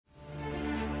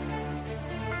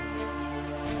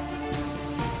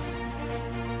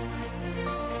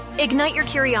Ignite your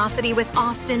curiosity with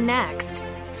Austin Next.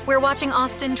 We're watching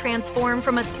Austin transform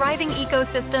from a thriving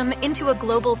ecosystem into a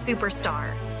global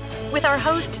superstar. With our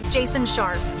host, Jason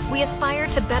Scharf, we aspire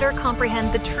to better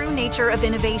comprehend the true nature of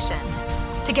innovation.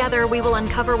 Together, we will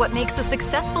uncover what makes a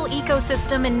successful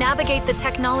ecosystem and navigate the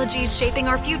technologies shaping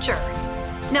our future.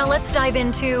 Now let's dive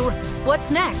into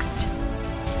what's next.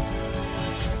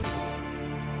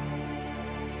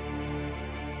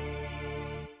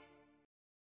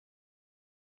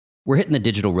 We're hitting the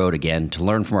digital road again to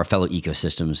learn from our fellow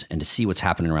ecosystems and to see what's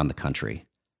happening around the country.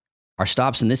 Our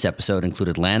stops in this episode include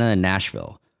Atlanta and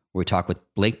Nashville, where we talk with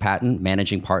Blake Patton,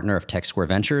 Managing Partner of Tech Square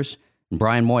Ventures, and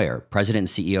Brian Moyer, President and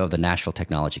CEO of the Nashville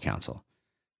Technology Council.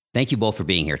 Thank you both for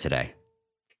being here today.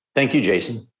 Thank you,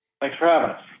 Jason. Thanks for having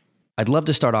us. I'd love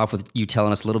to start off with you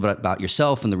telling us a little bit about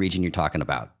yourself and the region you're talking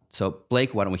about. So,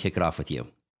 Blake, why don't we kick it off with you?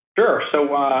 Sure.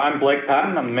 So I'm Blake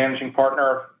Patton. I'm the Managing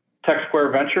Partner of Tech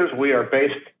Square Ventures. We are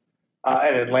based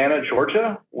in Atlanta,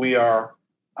 Georgia. We are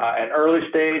an early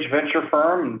stage venture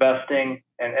firm investing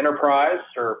in enterprise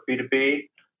or B2B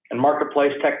and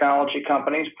marketplace technology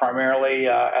companies, primarily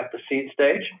at the seed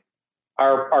stage.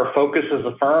 Our focus as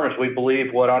a firm is we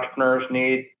believe what entrepreneurs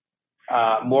need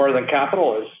more than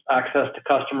capital is access to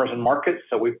customers and markets.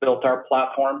 So we've built our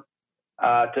platform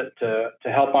to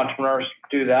help entrepreneurs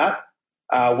do that.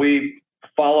 We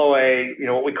follow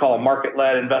what we call a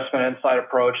market-led investment insight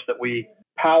approach that we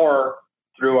power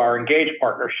through our Engage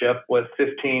partnership with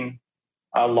 15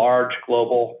 large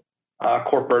global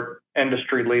corporate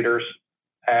industry leaders.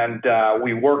 And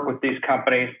we work with these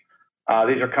companies.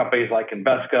 These are companies like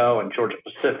Invesco and Georgia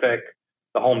Pacific,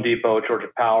 the Home Depot, Georgia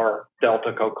Power,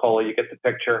 Delta, Coca-Cola, you get the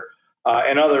picture,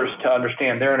 and others to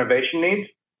understand their innovation needs.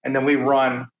 And then we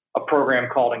run a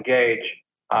program called Engage,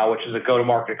 which is a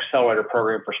go-to-market accelerator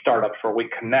program for startups, where we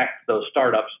connect those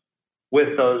startups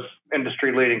with those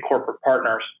industry-leading corporate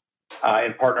partners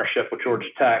in partnership with Georgia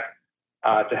Tech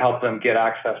to help them get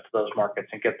access to those markets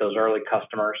and get those early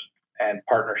customers and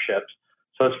partnerships.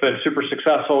 So it's been super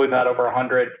successful. We've had over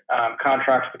 100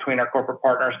 contracts between our corporate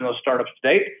partners and those startups to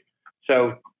date.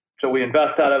 So we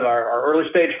invest out of our early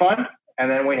stage fund,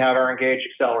 and then we have our Engage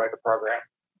Accelerator program.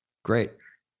 Great.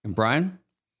 And Brian?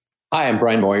 Hi, I'm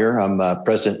Brian Moyer. I'm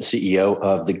President and CEO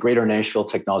of the Greater Nashville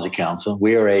Technology Council.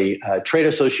 We are a trade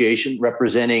association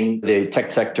representing the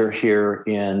tech sector here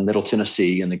in Middle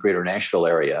Tennessee in the Greater Nashville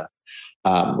area.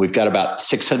 We've got about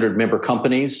 600 member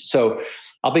companies. So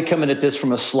I'll be coming at this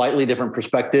from a slightly different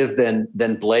perspective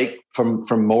than Blake,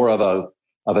 from more of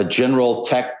a general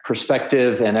tech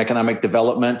perspective and economic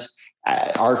development.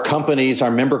 Our companies,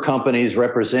 our member companies,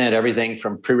 represent everything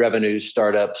from pre-revenue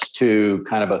startups to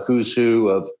kind of a who's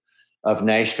who of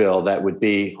Nashville. That would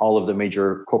be all of the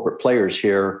major corporate players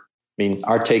here. I mean,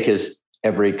 our take is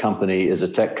every company is a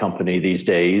tech company these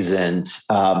days. And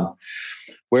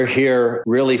we're here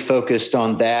really focused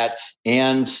on that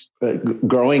and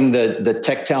growing the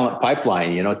tech talent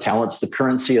pipeline. You know, talent's the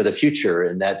currency of the future.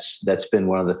 And that's been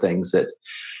one of the things that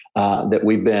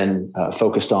we've been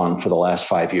focused on for the last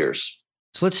 5 years.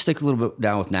 So let's stick a little bit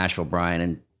down with Nashville, Brian.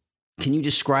 And can you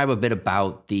describe a bit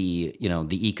about the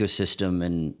ecosystem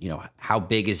and, how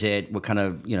big is it? What kind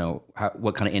of,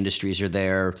 what kind of industries are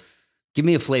there? Give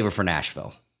me a flavor for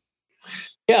Nashville.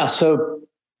 Yeah. So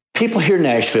people hear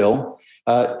Nashville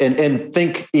and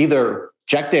think either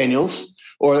Jack Daniels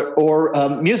or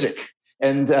music.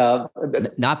 And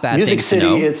not bad. Music things City to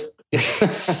know. is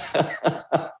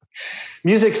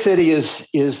Music City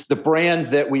is the brand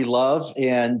that we love,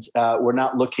 and we're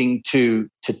not looking to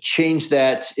change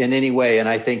that in any way. And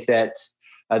I think that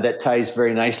that ties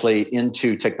very nicely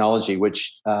into technology,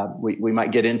 which we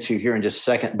might get into here in just a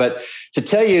second. But to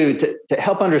tell you, to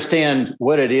help understand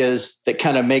what it is that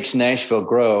kind of makes Nashville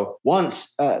grow,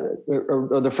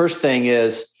 the first thing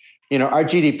is, our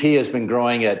GDP has been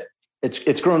growing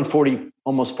it's grown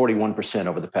almost 41%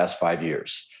 over the past 5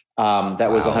 years. That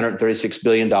was $136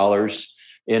 billion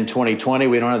in 2020.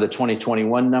 We don't have the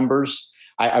 2021 numbers.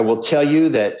 I will tell you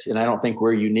that, and I don't think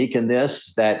we're unique in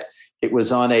this, that it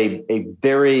was on a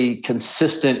very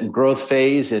consistent growth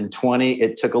phase in 20.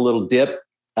 It took a little dip.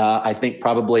 I think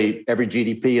probably every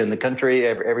GDP in the country,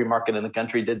 every market in the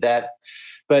country did that.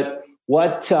 But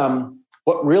what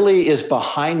really is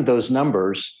behind those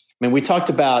numbers? I mean, we talked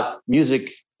about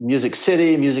Music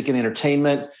City, music and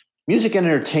entertainment. Music and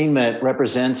entertainment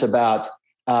represents about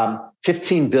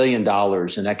 $15 billion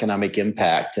in economic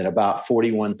impact and about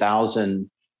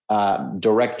 41,000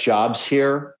 direct jobs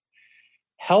here.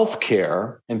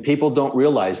 Healthcare, and people don't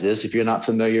realize this if you're not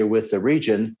familiar with the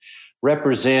region,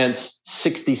 represents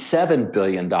 $67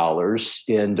 billion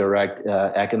in direct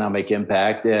economic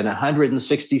impact and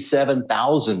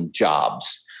 167,000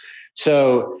 jobs.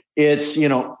 So it's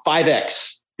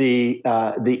 5x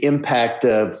the impact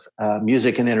of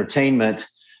music and entertainment.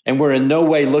 And we're in no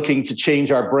way looking to change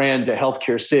our brand to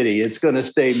Healthcare City. It's going to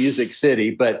stay Music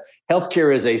City, but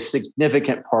healthcare is a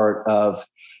significant part of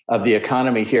the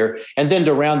economy here. And then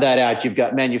to round that out, you've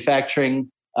got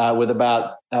manufacturing with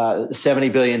about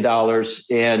 $70 billion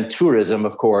and tourism,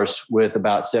 of course, with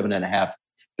about $7.5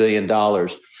 billion.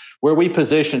 Where we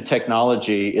position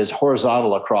technology is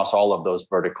horizontal across all of those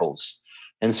verticals.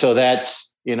 And so that's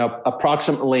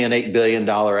approximately an $8 billion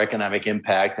economic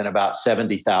impact and about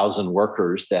 70,000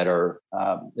 workers that are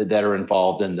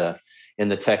involved in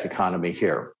the tech economy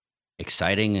here.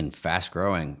 Exciting and fast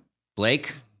growing.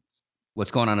 Blake, what's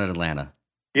going on in Atlanta?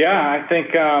 Yeah, I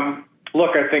think, I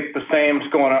think the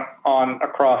same's going on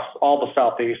across all the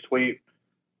Southeast. We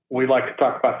like to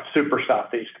talk about the super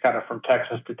Southeast, kind of from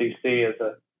Texas to DC as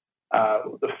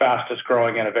the fastest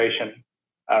growing innovation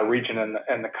region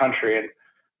in the country.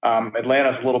 And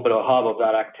Atlanta's a little bit of a hub of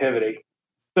that activity.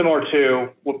 Similar to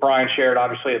what Brian shared,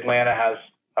 obviously Atlanta has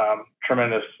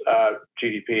tremendous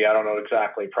GDP. I don't know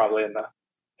exactly, probably in the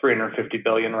 350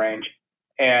 billion range,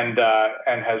 and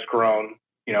has grown,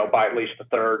 by at least a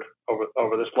third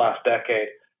over this last decade.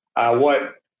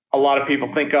 What a lot of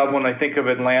people think of when they think of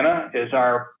Atlanta is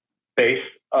our base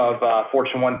of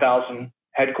Fortune 1000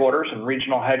 headquarters and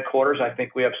regional headquarters. I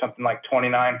think we have something like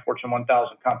 29 Fortune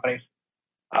 1000 companies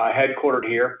headquartered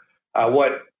here.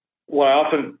 What I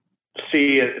often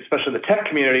see, especially the tech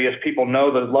community, is people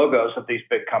know the logos of these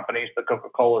big companies, the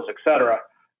Coca-Colas, et cetera.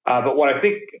 But what I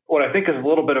think is a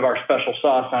little bit of our special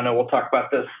sauce, and I know we'll talk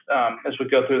about this as we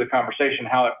go through the conversation,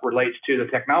 how it relates to the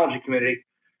technology community,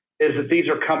 is that these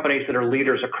are companies that are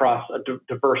leaders across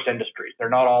diverse industries. They're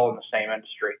not all in the same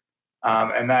industry.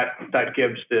 And that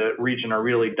gives the region a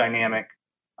really dynamic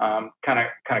kind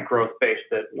of growth base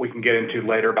that we can get into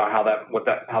later about how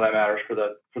that matters for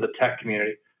the tech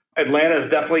community. Atlanta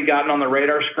has definitely gotten on the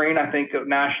radar screen, I think,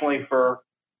 nationally for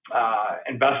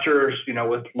investors,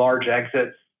 with large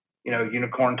exits,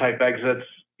 unicorn type exits,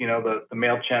 the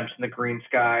MailChimps and the Green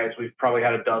Skies. We've probably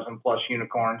had a dozen plus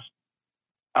unicorns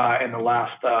in the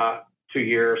last 2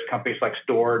 years. Companies like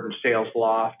Stored and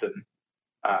SalesLoft and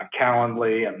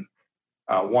Calendly and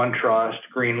OneTrust,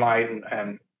 Greenlight,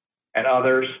 and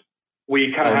others.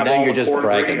 We kind of have now all you're the just core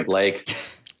bragging, ingredients. Blake.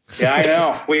 Yeah, I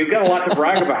know. We've got a lot to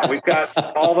brag about. We've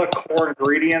got all the core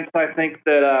ingredients, I think,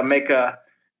 that make a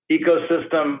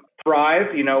ecosystem thrive.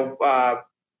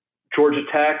 Georgia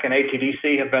Tech and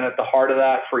ATDC have been at the heart of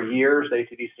that for years.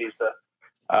 ATDC is the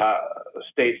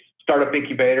state startup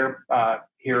incubator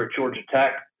here at Georgia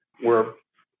Tech. We're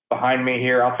behind me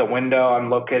here out the window. I'm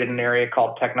located in an area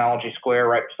called Technology Square,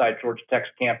 right beside Georgia Tech's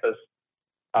campus.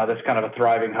 That's kind of a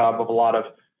thriving hub of a lot of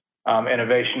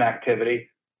innovation activity.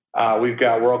 We've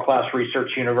got world-class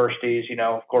research universities,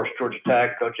 of course, Georgia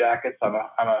Tech, Go Jackets. I'm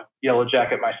a Yellow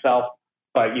Jacket myself,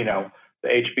 but, the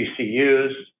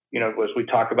HBCUs, as we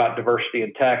talk about diversity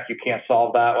in tech, you can't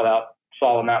solve that without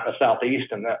solving that in the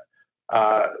Southeast. And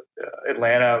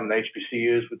Atlanta and the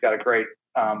HBCUs, we've got a great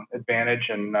advantage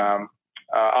and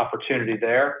opportunity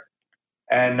there.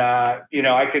 And,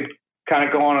 I could kind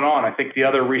of go on and on. I think the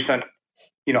other recent,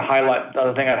 the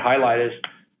other thing I'd highlight is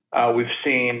we've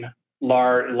seen a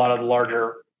lot of the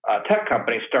larger tech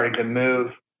companies starting to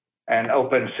move and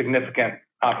open significant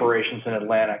operations in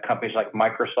Atlanta. Companies like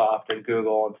Microsoft and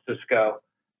Google and Cisco,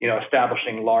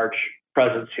 establishing large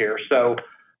presence here. So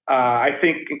I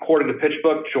think, according to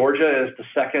PitchBook, Georgia is the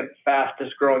second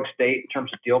fastest growing state in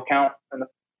terms of deal count in the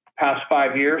past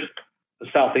 5 years. The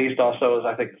Southeast also is,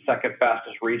 I think, the second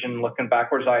fastest region looking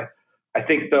backwards. I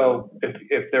think, though,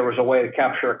 if there was a way to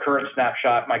capture a current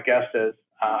snapshot, my guess is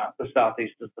the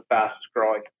Southeast is the fastest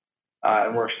growing,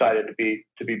 and we're excited to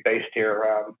be based here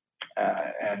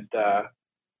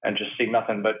and just see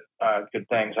nothing but good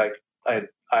things.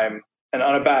 I'm an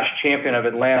unabashed champion of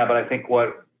Atlanta, but I think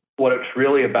what it's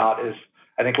really about is,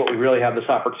 I think what we really have this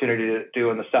opportunity to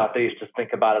do in the Southeast is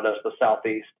think about it as the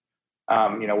Southeast.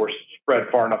 We're spread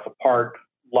far enough apart,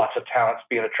 lots of talents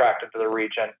being attracted to the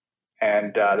region,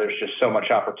 and there's just so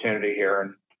much opportunity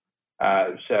here.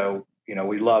 And so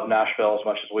we love Nashville as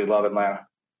much as we love Atlanta.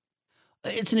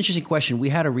 It's an interesting question. We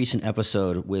had a recent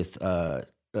episode with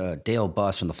Dale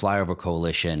Buss from the Flyover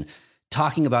Coalition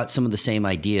talking about some of the same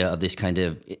idea of this kind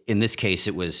of, in this case,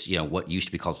 it was, what used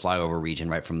to be called flyover region,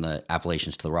 right from the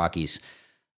Appalachians to the Rockies,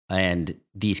 and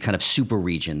these kind of super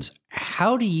regions.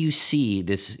 How do you see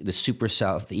the super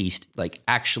Southeast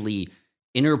actually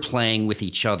interplaying with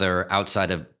each other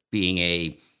outside of being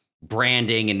a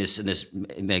branding in this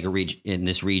mega region, in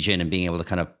this region, and being able to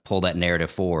kind of pull that narrative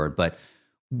forward? But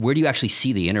where do you actually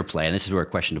see the interplay? And this is a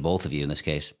question to both of you in this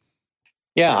case.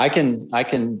 Yeah, I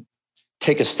can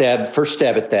take first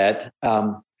stab at that.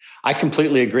 I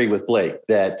completely agree with Blake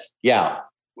that, yeah,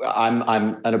 I'm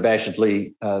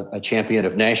unabashedly a champion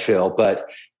of Nashville, but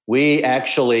we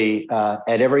actually,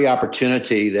 at every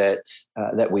opportunity that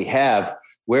we have,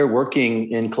 we're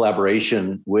working in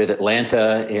collaboration with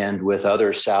Atlanta and with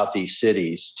other Southeast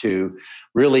cities to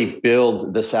really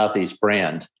build the Southeast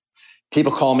brand.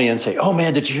 People call me and say, "Oh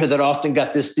man, did you hear that Austin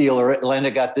got this deal, or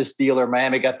Atlanta got this deal, or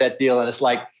Miami got that deal?" And it's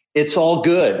like, it's all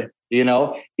good.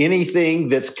 Anything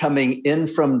that's coming in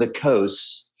from the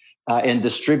coast and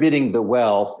distributing the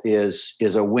wealth is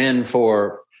a win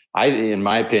for, in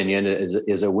my opinion,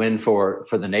 is a win for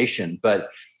the nation. But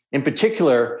in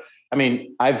particular, I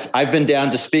mean, I've been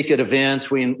down to speak at events.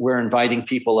 We're inviting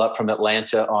people up from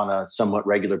Atlanta on a somewhat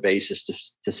regular basis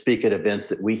to speak at events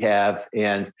that we have.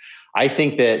 And I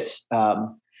think that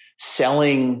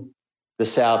selling the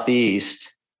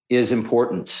Southeast is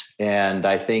important. And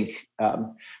I think,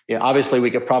 obviously we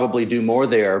could probably do more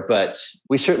there, but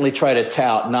we certainly try to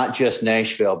tout not just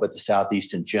Nashville, but the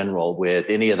Southeast in general with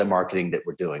any of the marketing that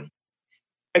we're doing.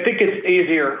 I think it's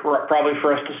easier probably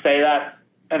for us to say that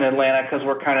in Atlanta because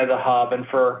we're kind of the hub, and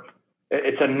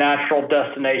it's a natural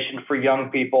destination for young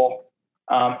people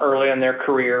early in their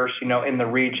careers, in the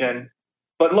region.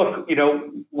 But look,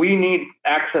 we need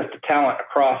access to talent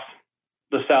across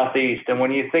the Southeast. And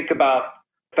when you think about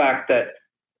the fact that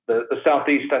the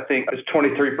Southeast, I think, is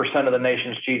 23% of the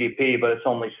nation's GDP, but it's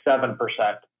only 7%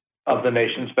 of the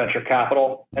nation's venture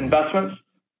capital investments,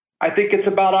 I think it's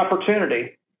about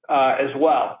opportunity as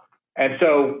well. And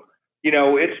so,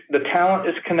 it's the talent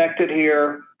is connected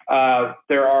here.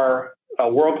 There are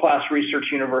world-class research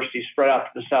universities spread out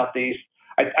to the Southeast.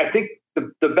 I think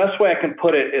the best way I can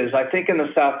put it is I think in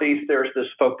the Southeast, there's this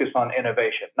focus on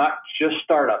innovation, not just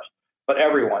startups, but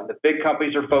everyone. The big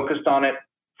companies are focused on it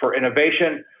for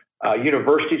innovation.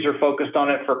 Universities are focused on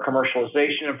it for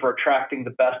commercialization and for attracting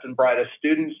the best and brightest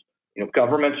students.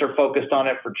 Governments are focused on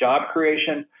it for job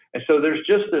creation. And so there's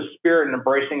just this spirit and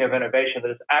embracing of innovation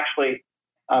that is actually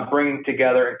bringing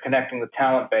together and connecting the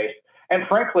talent base. And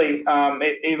frankly,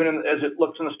 even as it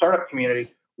looks in the startup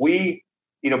community, we,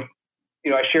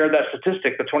 I shared that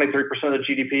statistic, the 23% of the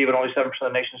GDP, but only 7% of the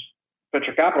nation's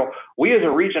venture capital. We as a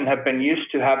region have been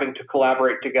used to having to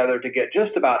collaborate together to get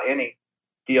just about any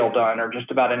deal done or just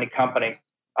about any company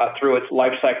through its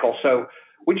life cycle. So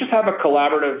we just have a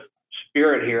collaborative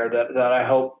spirit here that I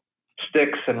hope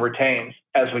sticks and retains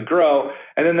as we grow.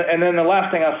 And then the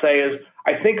last thing I'll say is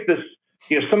I think this,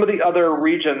 some of the other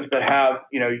regions that have,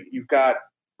 you've got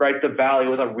the Valley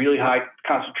with a really high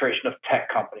concentration of tech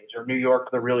companies, or New York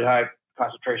with a really high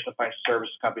concentration of financial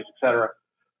services companies, et cetera.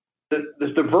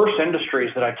 The diverse industries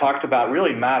that I talked about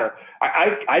really matter.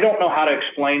 I don't know how to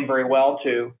explain very well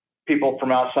to people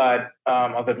from outside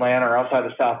of Atlanta or outside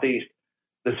the Southeast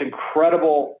this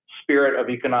incredible spirit of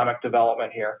economic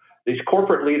development here. These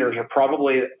corporate leaders are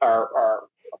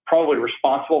probably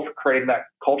responsible for creating that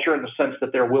culture in the sense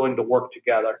that they're willing to work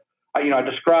together. I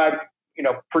described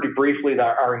pretty briefly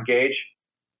our Engage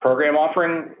program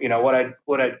offering. What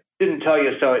I didn't tell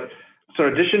you. So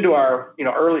in addition to our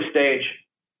early stage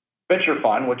venture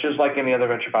fund, which is like any other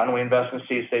venture fund, we invest in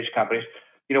seed stage companies.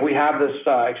 We have this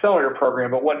accelerator program,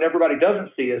 but what everybody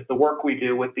doesn't see is the work we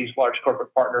do with these large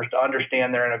corporate partners to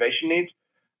understand their innovation needs.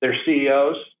 Their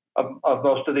CEOs of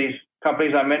most of these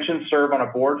companies I mentioned serve on a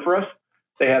board for us.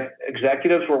 They have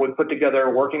executives where we put together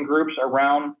working groups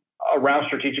around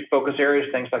strategic focus areas,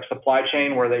 things like supply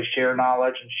chain, where they share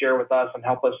knowledge and share with us and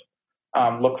help us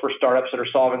look for startups that are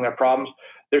solving their problems.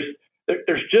 There's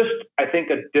just, I think,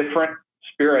 a different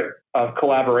spirit of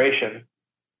collaboration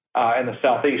in the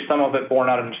Southeast, some of it born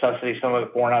out of necessity, some of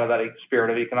it born out of that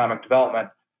spirit of economic development.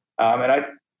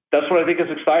 That's what I think is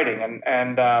exciting.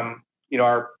 And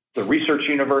the research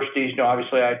universities,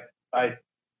 obviously I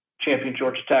champion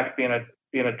Georgia Tech being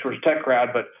a Georgia Tech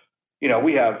grad, but,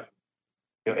 we have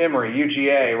Emory,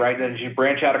 UGA, right? And as you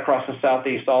branch out across the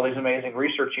Southeast, all these amazing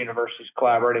research universities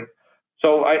collaborating.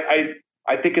 So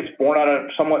I think it's born out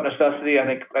of somewhat necessity. I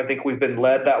think we've been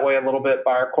led that way a little bit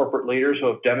by our corporate leaders who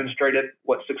have demonstrated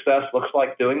what success looks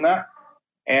like doing that.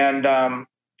 And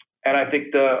I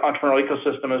think the entrepreneurial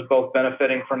ecosystem is both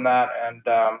benefiting from that, and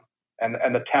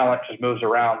the talent just moves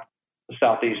around the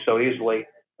Southeast so easily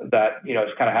that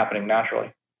it's kind of happening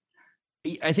naturally.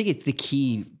 I think it's the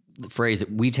key phrase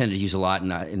that we tend to use a lot,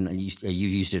 and you've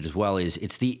used it as well, is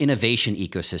it's the innovation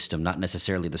ecosystem, not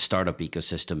necessarily the startup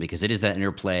ecosystem, because it is that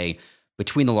interplay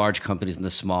between the large companies and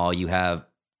the small. You have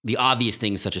the obvious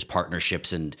things such as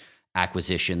partnerships and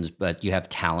acquisitions, but you have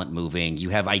talent moving, you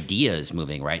have ideas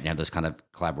moving, right? And have this kind of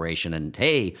collaboration. And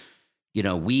hey,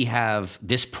 we have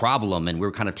this problem and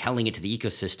we're kind of telling it to the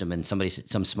ecosystem, and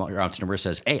some small entrepreneur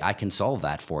says, hey, I can solve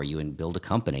that for you and build a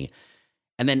company.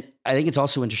 And then I think it's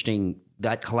also interesting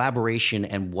that collaboration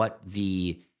and what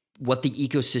the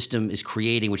ecosystem is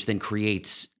creating, which then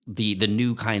creates the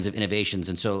new kinds of innovations.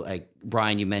 And so, like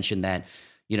Brian, you mentioned that,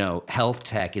 health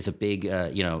tech is a big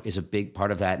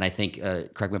part of that. And I think,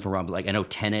 correct me if I'm wrong, but like I know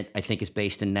Tenet, I think, is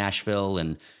based in Nashville,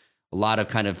 and a lot of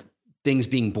kind of things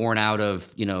being born out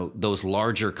of, those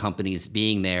larger companies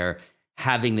being there,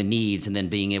 having the needs, and then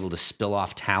being able to spill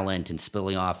off talent and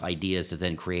spilling off ideas to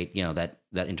then create, that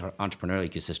entrepreneurial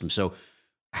ecosystem. So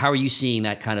how are you seeing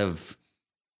that kind of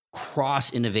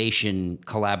cross innovation,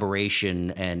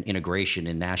 collaboration, and integration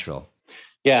in Nashville?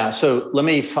 Yeah. So let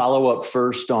me follow up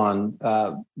first on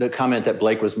the comment that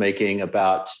Blake was making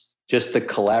about just the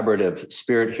collaborative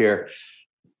spirit here.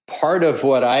 Part of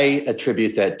what I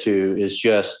attribute that to is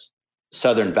just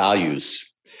Southern values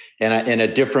and a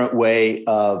different way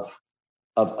of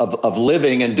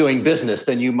living and doing business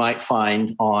than you might find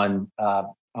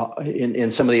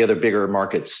in some of the other bigger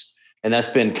markets. And that's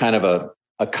been kind of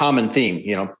a common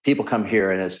theme. People come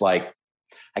here and it's like,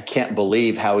 I can't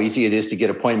believe how easy it is to get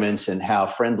appointments and how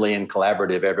friendly and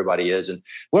collaborative everybody is. And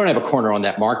we don't have a corner on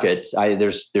that market.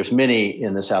 There's many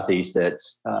in the Southeast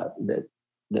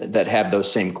that have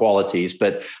those same qualities,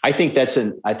 but I think that's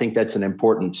an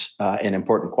important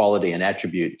quality and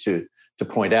attribute to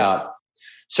point out.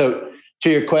 So to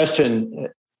your question,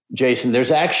 Jason,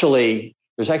 there's actually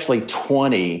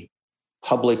 20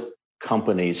 public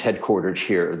companies headquartered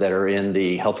here that are in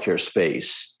the healthcare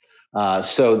space.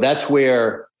 So that's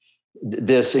where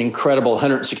this incredible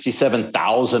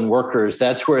 167,000 workers,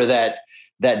 that's where that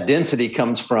density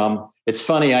comes from. It's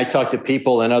funny. I talk to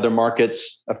people in other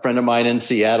markets. A friend of mine in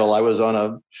Seattle, I was on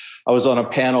a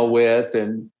panel with,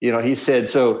 and he said,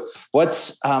 "So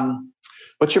what's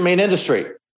your main industry?"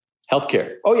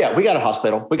 Healthcare. Oh yeah, we got a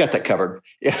hospital. We got that covered.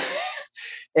 Yeah.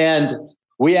 And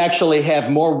we actually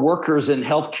have more workers in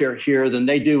healthcare here than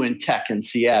they do in tech in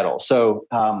Seattle. So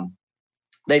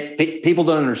people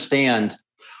don't understand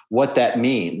what that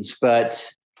means,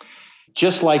 but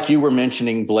just like you were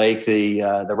mentioning, Blake,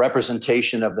 the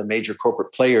representation of the major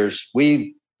corporate players,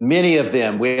 many of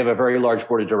them, we have a very large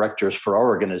board of directors for our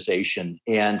organization,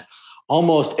 and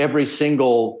almost every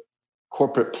single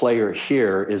corporate player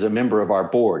here is a member of our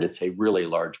board. It's a really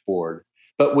large board,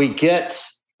 but we get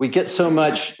so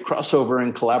much crossover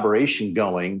and collaboration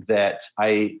going that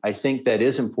I think that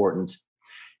is important.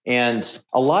 And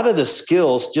a lot of the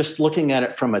skills, just looking at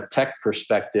it from a tech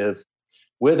perspective,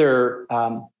 whether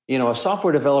a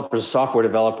software developer is a software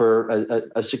developer,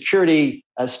 a security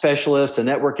specialist, a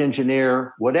network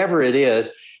engineer, whatever it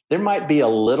is, there might be a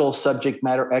little subject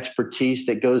matter expertise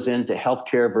that goes into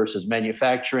healthcare versus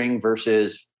manufacturing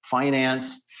versus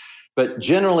finance. But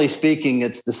generally speaking,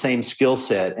 it's the same skill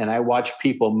set. And I watch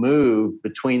people move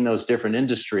between those different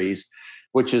industries,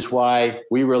 which is why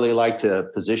we really like to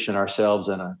position ourselves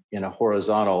in a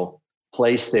horizontal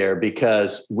place there,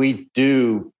 because we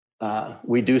do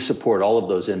support all of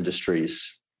those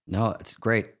industries. No, it's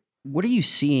great. What are you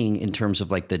seeing in terms of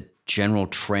like the general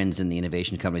trends in the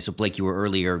innovation company? So Blake, you were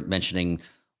earlier mentioning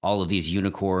all of these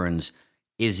unicorns.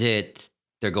 Is it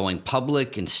they're going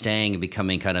public and staying and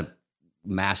becoming kind of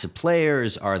massive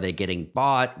players? Are they getting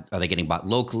bought? Are they getting bought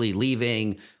locally,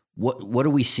 leaving? What are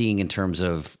we seeing in terms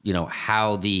of,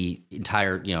 how the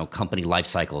entire, company life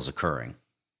cycle is occurring?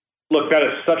 Look, that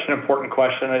is such an important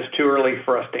question. It's too early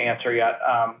for us to answer yet.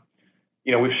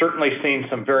 We've certainly seen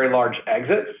some very large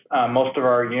exits. Most of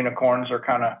our unicorns are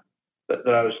kind of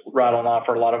that I was rattling off,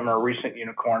 or a lot of them are recent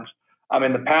unicorns.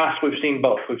 In the past, we've seen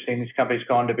both. We've seen these companies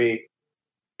go on to be,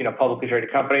 publicly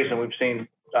traded companies, and we've seen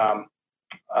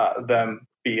them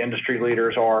be industry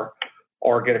leaders or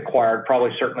get acquired.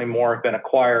 Probably certainly more have been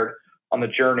acquired on the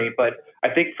journey. But I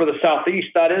think for the Southeast,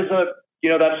 that is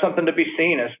that's something to be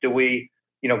seen. As do we,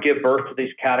 give birth to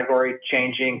these category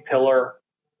changing pillar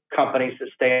companies that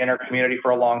stay in our community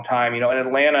for a long time. In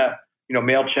Atlanta,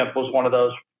 MailChimp was one of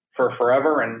those for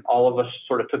forever, and all of us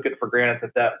sort of took it for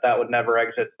granted that would never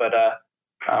exit. But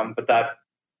that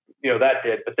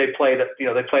did. But they play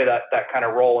that kind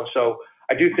of role, and so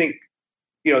I do think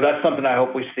that's something I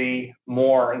hope we see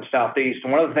more in Southeast.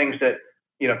 And one of the things that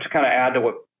to kind of add to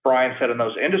what Brian said in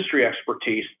those industry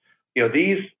expertise,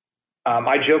 these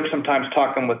I joke sometimes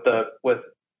talking with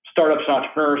startups and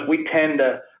entrepreneurs, we tend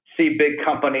to see big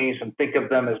companies and think of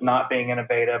them as not being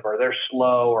innovative, or they're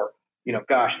slow, or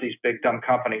gosh, these big dumb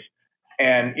companies.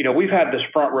 And we've had this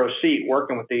front row seat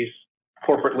working with these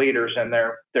corporate leaders and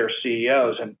their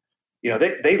CEOs, and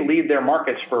they lead their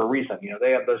markets for a reason.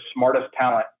 They have the smartest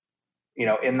talent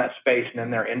in that space and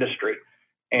in their industry.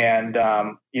 And,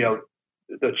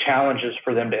 the challenges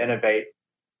for them to innovate,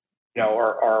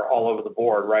 are all over the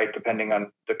board, right? Depending on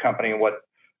the company and what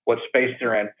space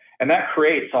they're in. And that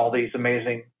creates all these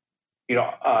amazing,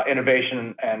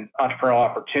 innovation and entrepreneurial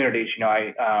opportunities.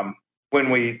 When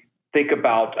we think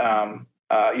about,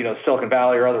 Silicon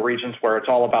Valley or other regions where it's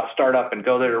all about startup and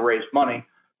go there to raise money,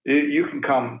 you can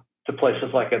come to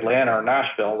places like Atlanta or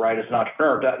Nashville, right? As an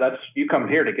entrepreneur, that's you come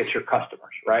here to get your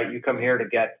customers, right? You come here to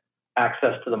get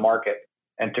access to the market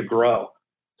and to grow.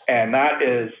 And that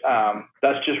is,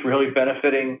 that's just really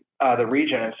benefiting the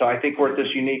region. And so I think we're at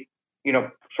this unique,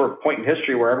 sort of point in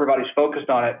history where everybody's focused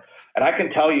on it. And I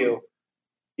can tell you,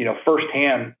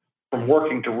 firsthand from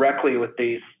working directly with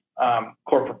these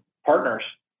corporate partners,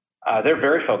 they're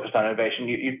very focused on innovation.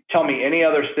 You tell me any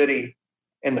other city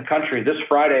in the country, this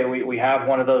Friday, we have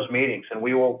one of those meetings, and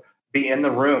we will be in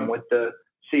the room with the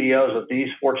CEOs of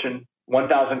these Fortune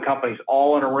 1,000 companies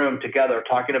all in a room together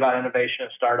talking about innovation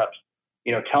and startups.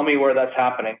 Tell me where that's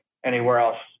happening anywhere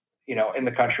else, in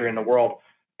the country, in the world.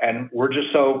 And we're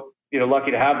just so,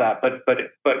 lucky to have that. But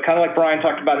kind of like Brian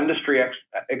talked about industry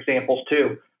examples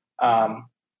too,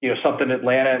 something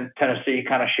Atlanta and Tennessee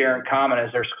kind of share in common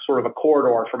is there's sort of a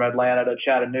corridor from Atlanta to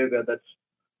Chattanooga that's,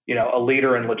 a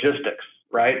leader in logistics,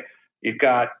 right? You've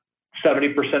got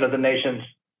 70% of the nation's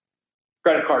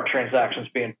credit card transactions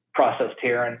being processed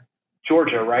here in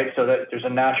Georgia, right? So that there's a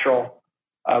natural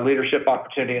leadership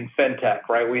opportunity in fintech,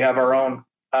 right? We have our own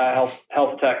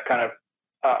health tech kind of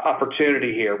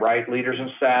opportunity here, right? Leaders in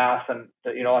SaaS and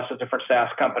lots of different SaaS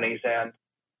companies and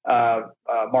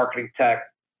marketing tech,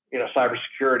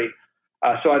 cybersecurity.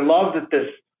 So I love that this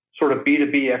sort of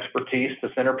B2B expertise,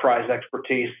 this enterprise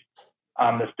expertise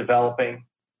that's developing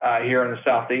here in the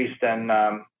Southeast, and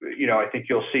I think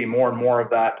you'll see more and more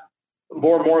of that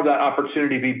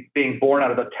opportunity being born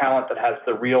out of the talent that has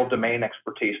the real domain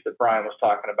expertise that Brian was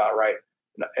talking about, right?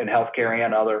 In healthcare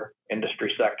and other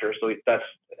industry sectors. So that's,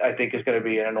 I think, is going to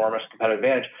be an enormous competitive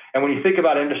advantage. And when you think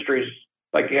about industries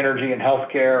like energy and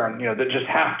healthcare, and that just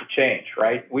have to change,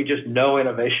 right? We just know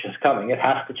innovation is coming. It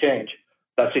has to change.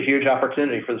 That's a huge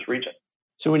opportunity for this region.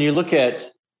 So when you look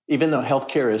at, even though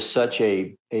healthcare is such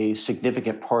a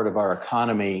significant part of our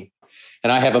economy,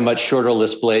 and I have a much shorter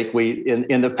list, Blake. We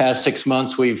in the past 6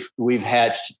 months we've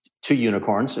hatched 2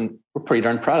 unicorns, and we're pretty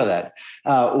darn proud of that.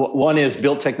 One is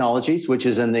Built Technologies, which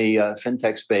is in the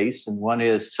fintech space, and one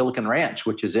is Silicon Ranch,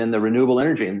 which is in the renewable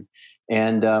energy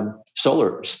and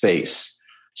solar space.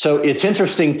 So it's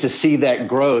interesting to see that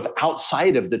growth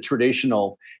outside of the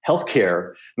traditional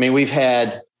healthcare. I mean, we've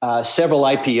had several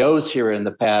IPOs here in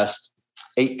the past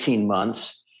 18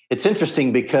 months. It's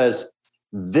interesting because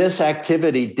this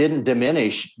activity didn't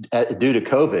diminish due to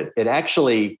COVID. It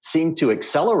actually seemed to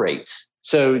accelerate.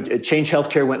 So Change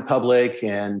Healthcare went public,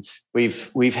 and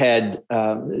we've had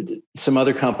some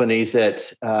other companies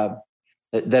that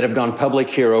have gone public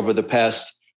here over the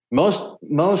past,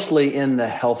 mostly in the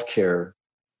healthcare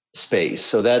space.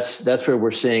 So that's where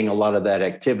we're seeing a lot of that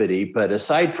activity. But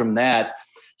aside from that,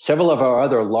 several of our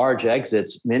other large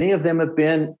exits, many of them have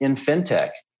been in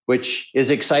fintech, which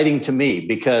is exciting to me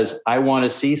because I want to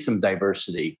see some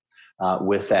diversity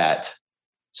with that.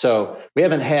 So we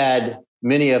haven't had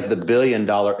many of the $1 billion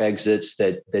exits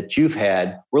that you've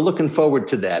had. We're looking forward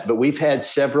to that, but we've had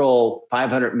several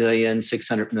 $500 million,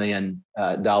 $600 million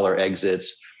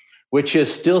exits, which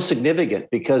is still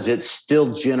significant because it's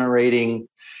still generating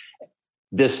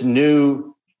this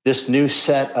new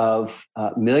set of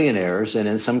millionaires, and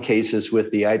in some cases with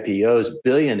the IPOs,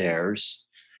 billionaires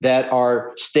that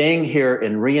are staying here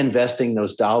and reinvesting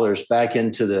those dollars back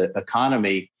into the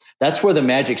economy. That's where the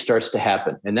magic starts to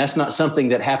happen. And that's not something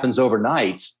that happens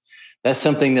overnight. That's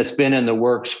something that's been in the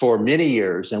works for many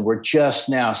years. And we're just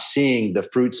now seeing the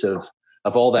fruits of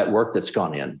all that work that's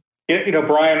gone in.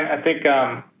 Brian, I think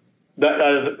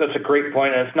that's a great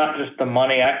point. And it's not just the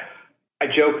money. I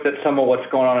joke that some of what's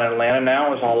going on in Atlanta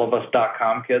now is all of us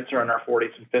 .com kids are in our 40s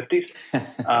and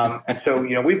 50s. And so,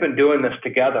 we've been doing this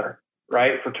together,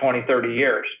 right, for 20, 30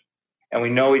 years. And we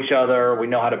know each other. We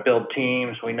know how to build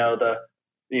teams. We know the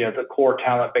core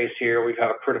talent base here. We've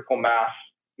had a critical mass,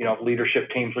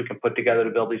 leadership teams we can put together to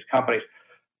build these companies.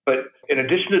 But in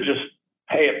addition to just,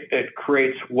 hey, it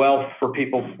creates wealth for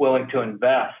people willing to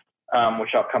invest, which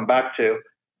I'll come back to.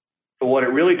 But what it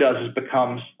really does is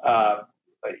becomes,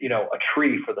 a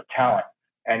tree for the talent.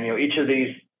 And, each of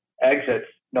these exits,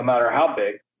 no matter how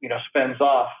big, spins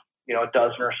off, a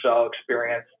dozen or so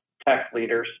experienced tech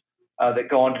leaders that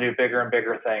go on to do bigger and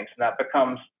bigger things. And that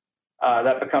becomes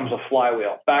a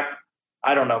flywheel. Back,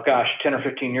 I don't know, 10 or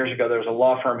 15 years ago, there was a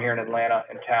law firm here in Atlanta,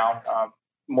 in town,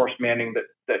 Morse Manning,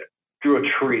 that drew a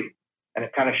tree, and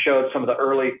it kind of showed some of the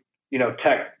early,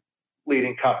 tech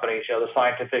leading companies, the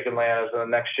Scientific Atlantas and the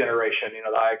next generation, the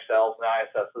IXLs and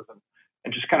the ISSs,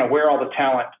 and just kind of where all the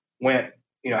talent went,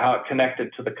 how it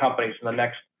connected to the companies in the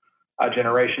next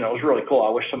generation. It was really cool. I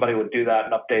wish somebody would do that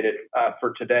and update it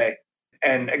for today.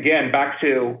 And again, back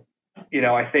to,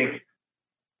 I think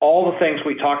all the things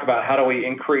we talk about, how do we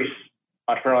increase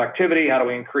entrepreneurial activity? How do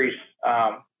we increase,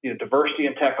 diversity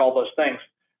in tech, all those things?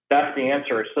 That's the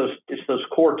answer. It's those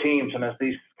core teams. And as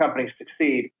these companies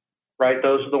succeed, right,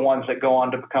 those are the ones that go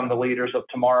on to become the leaders of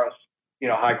tomorrow's,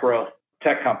 high growth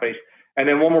tech companies. And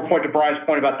then one more point to Brian's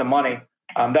point about the money,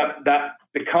 that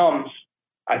becomes,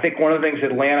 I think, one of the things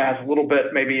Atlanta has a little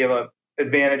bit maybe of an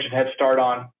advantage and head start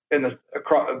on in the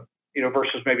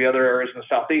versus maybe other areas in the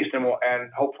Southeast,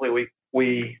 and hopefully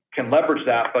we can leverage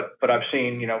that. But I've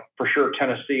seen, for sure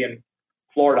Tennessee and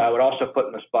Florida, I would also put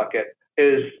in this bucket,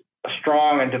 is a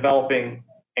strong and developing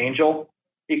angel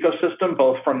ecosystem,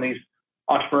 both from these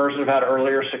entrepreneurs that have had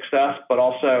earlier success, but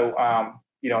also,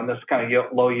 in this kind of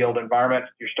low yield environment,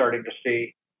 you're starting to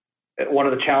see one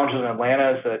of the challenges in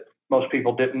Atlanta is that most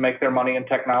people didn't make their money in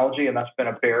technology, and that's been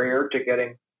a barrier to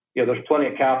getting, there's plenty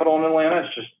of capital in Atlanta.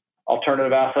 It's just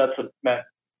alternative assets that meant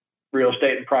real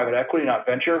estate and private equity, not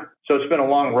venture. So it's been a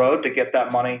long road to get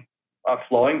that money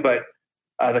flowing, but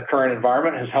the current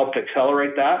environment has helped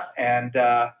accelerate that. And,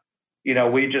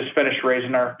 we just finished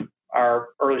raising our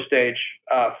early stage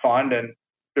fund, and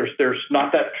there's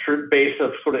not that base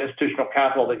of sort of institutional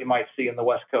capital that you might see in the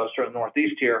West Coast or the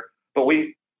Northeast here, but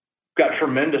we got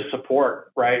tremendous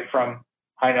support, right, from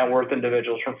high net worth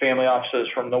individuals, from family offices,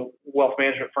 from the wealth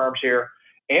management firms here,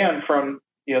 and from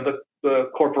the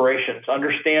corporations.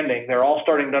 They're all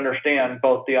starting to understand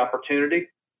both the opportunity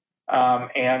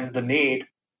and the need.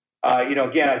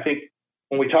 Again, I think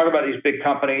when we talk about these big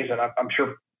companies, and I'm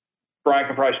sure Brian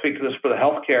can probably speak to this for the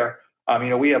healthcare.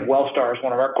 We have Wellstar as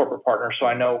one of our corporate partners, so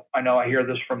I know I hear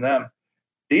this from them.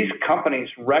 These companies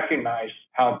recognize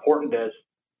how important it is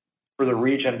for the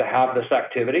region to have this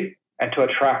activity and to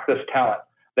attract this talent.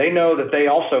 They know that they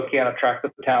also can attract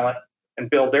the talent and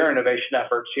build their innovation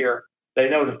efforts here. They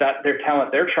know that their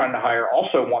talent they're trying to hire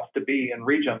also wants to be in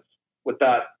regions with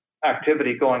that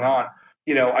activity going on.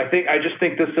 I just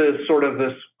think this is sort of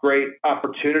this great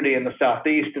opportunity in the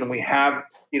Southeast. And we have,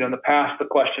 in the past, the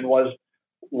question was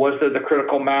there the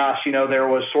critical mass? There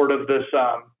was sort of this,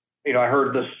 I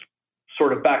heard this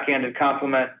sort of backhanded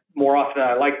compliment more often than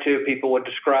I like to. People would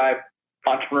describe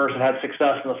entrepreneurs that had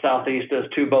success in the Southeast as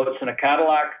two boats in a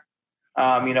Cadillac.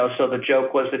 So the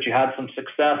joke was that you had some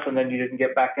success and then you didn't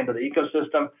get back into the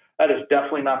ecosystem. That is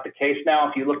definitely not the case now.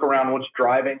 If you look around what's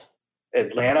driving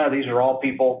Atlanta, these are all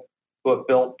people who have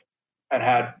built and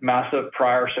had massive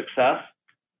prior success,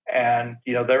 and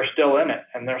they're still in it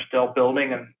and they're still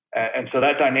building, and so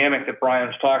that dynamic that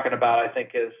Brian's talking about, I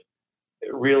think, is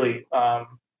really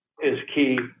is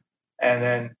key. And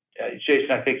then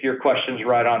Jason, I think your question's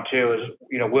right on too. Is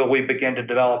will we begin to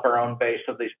develop our own base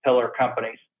of these pillar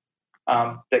companies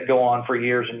that go on for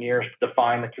years and years to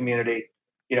define the community?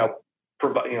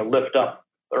 Lift up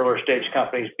earlier stage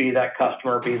companies, be that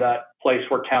customer, be that place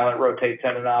where talent rotates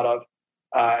in and out of.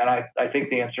 And I think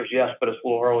the answer is yes, but it's a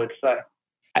little early to say.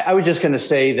 I was just going to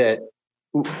say that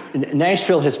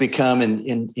Nashville has become,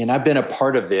 and I've been a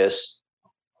part of this,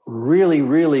 really,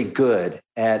 really good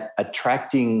at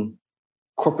attracting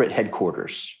corporate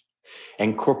headquarters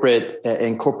and corporate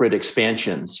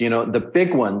expansions. The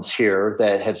big ones here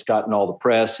that has gotten all the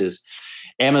press is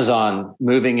Amazon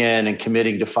moving in and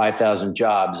committing to 5,000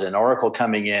 jobs, and Oracle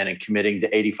coming in and committing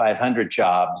to 8,500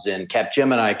 jobs, and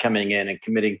Capgemini coming in and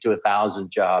committing to 1,000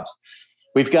 jobs.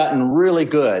 We've gotten really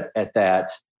good at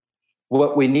that.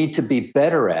 What we need to be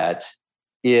better at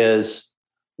is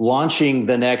launching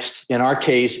the next, in our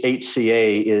case,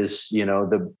 HCA is,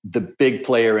 the big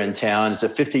player in town. It's a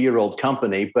 50-year-old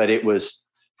company, but it was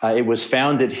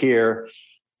founded here.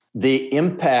 The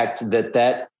impact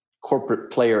that corporate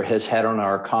player has had on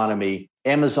our economy,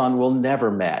 Amazon will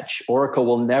never match. Oracle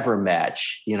will never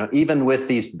match. Even with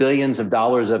these billions of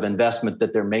dollars of investment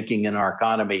that they're making in our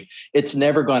economy, it's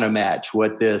never going to match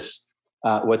what this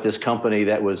company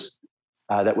that was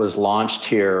launched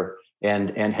here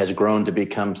and has grown to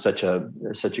become such a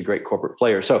great corporate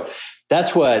player. So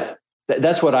that's what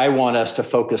I want us to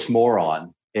focus more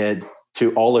on. And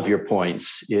to all of your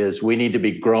points, is we need to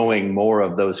be growing more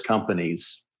of those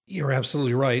companies. You're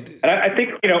absolutely right. And I think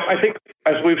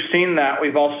as we've seen that,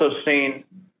 we've also seen,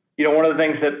 one of the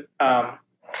things that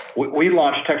we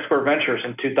launched TechSquare Ventures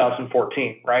in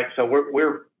 2014, right? So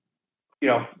we're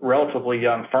relatively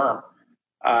young firm,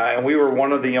 and we were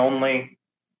one of the only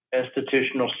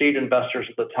institutional seed investors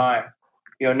at the time.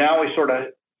 now we sort of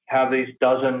have these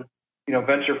dozen,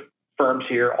 venture firms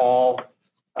here, all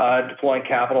deploying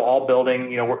capital, all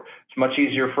building. It's much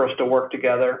easier for us to work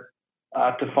together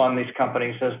to fund these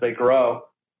companies as they grow,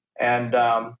 and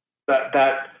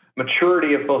that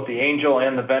maturity of both the angel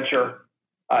and the venture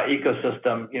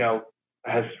ecosystem,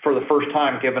 has for the first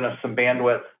time given us some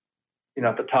bandwidth,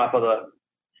 at the top of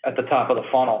the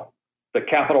funnel. The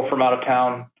capital from out of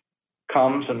town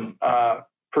comes and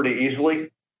pretty easily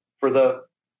for the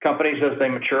companies as they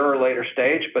mature or later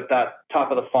stage, but that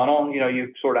top of the funnel,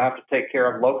 you sort of have to take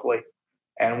care of locally,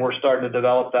 and we're starting to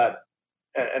develop that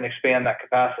and expand that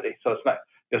capacity. So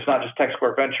it's not just Tech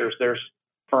Square Ventures. There's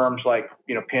firms like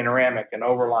Panoramic and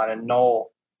Overline and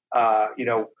Knoll.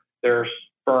 There's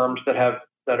firms that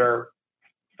are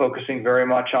focusing very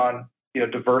much on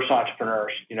diverse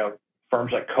entrepreneurs.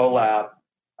 Firms like Colab,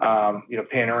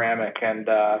 Panoramic, and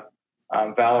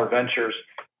Valor Ventures.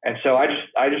 And so I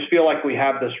just feel like we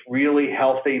have this really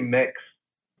healthy mix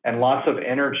and lots of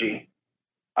energy.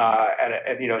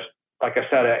 And like I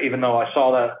said, even though I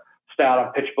saw the stat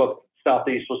on PitchBook,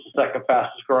 Southeast was the second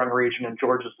fastest growing region, and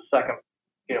Georgia's the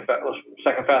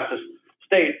second fastest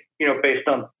state, based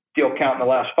on deal count in the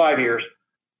last 5 years.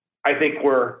 I think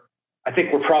we're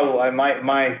probably,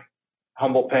 my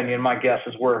humble opinion, my guess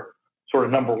is we're sort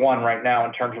of number one right now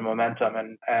in terms of momentum.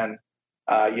 And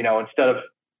instead of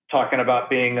talking about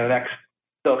being the next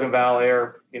Silicon Valley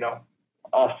or,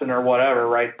 Austin or whatever,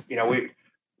 right?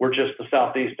 We're just the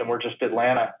Southeast, and we're just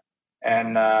Atlanta,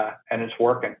 and it's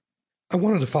working. I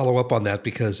wanted to follow up on that,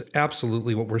 because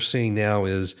absolutely what we're seeing now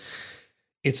is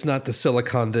it's not the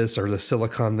Silicon this or the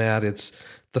Silicon that. It's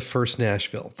the first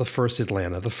Nashville, the first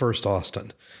Atlanta, the first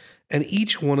Austin. And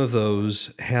each one of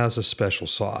those has a special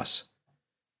sauce.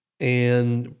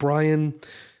 And Brian,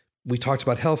 we talked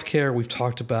about healthcare. We've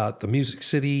talked about the Music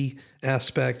City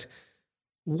aspect.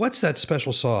 What's that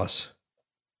special sauce?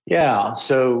 Yeah.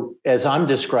 So as I'm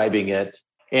describing it,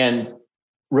 and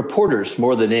reporters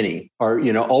more than any are,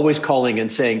 always calling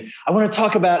and saying, I want to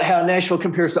talk about how Nashville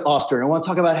compares to Austin. I want to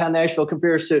talk about how Nashville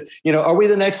compares to, are we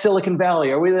the next Silicon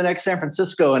Valley? Are we the next San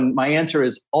Francisco? And my answer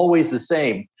is always the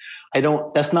same.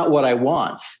 That's not what I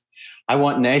want. I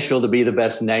want Nashville to be the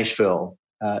best Nashville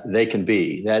they can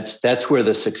be. That's where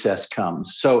the success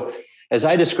comes. So as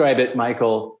I describe it,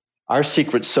 Michael, our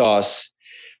secret sauce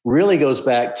really goes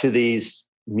back to these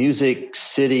Music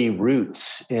City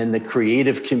roots and the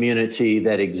creative community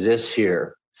that exists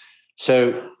here.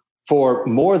 So for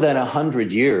more than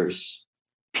 100 years,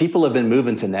 people have been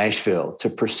moving to Nashville to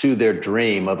pursue their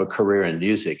dream of a career in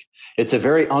music. It's a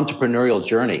very entrepreneurial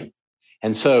journey.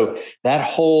 And so that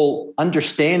whole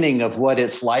understanding of what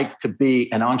it's like to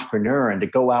be an entrepreneur and to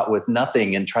go out with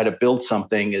nothing and try to build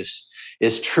something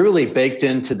is truly baked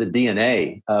into the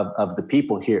DNA of the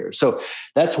people here. So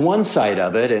that's one side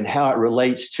of it and how it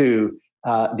relates to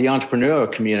the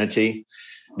entrepreneurial community.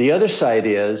 The other side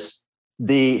is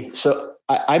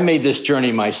I made this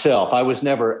journey myself. I was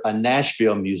never a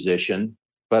Nashville musician,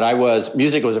 but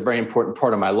music was a very important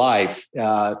part of my life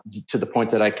to the point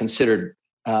that I considered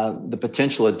the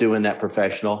potential of doing that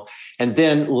professional. And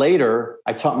then later,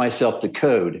 I taught myself to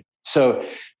code. So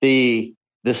the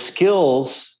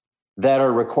skills that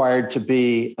are required to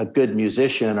be a good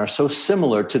musician are so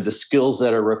similar to the skills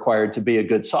that are required to be a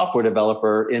good software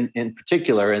developer in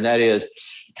particular. And that is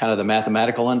kind of the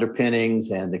mathematical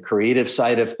underpinnings and the creative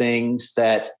side of things,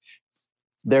 that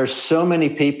there's so many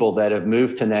people that have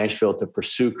moved to Nashville to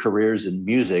pursue careers in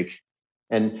music.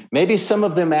 And maybe some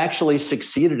of them actually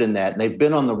succeeded in that, and they've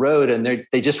been on the road and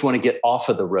they just want to get off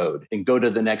of the road and go to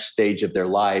the next stage of their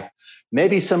life.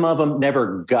 Maybe some of them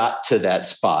never got to that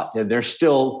spot and they're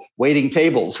still waiting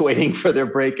tables, waiting for their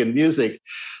break in music.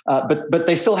 But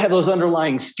they still have those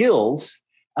underlying skills.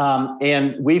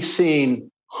 And we've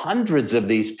seen hundreds of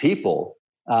these people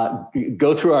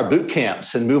go through our boot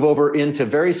camps and move over into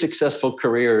very successful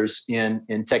careers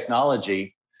in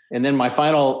technology. And then my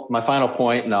final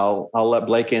point, and I'll let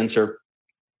Blake answer.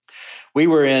 We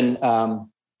were in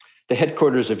the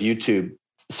headquarters of YouTube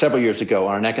several years ago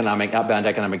on an outbound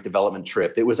economic development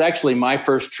trip. It was actually my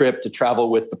first trip to travel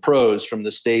with the pros from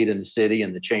the state and the city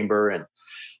and the chamber. And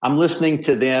I'm listening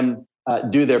to them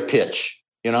do their pitch.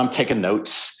 I'm taking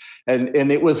notes.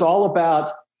 And it was all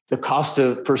about the cost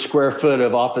per square foot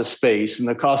of office space and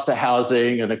the cost of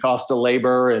housing and the cost of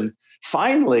labor. And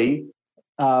finally,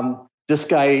 this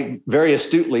guy very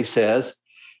astutely says,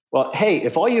 well, hey,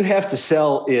 if all you have to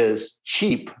sell is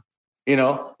cheap,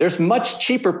 there's much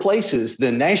cheaper places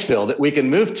than Nashville that we can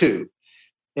move to.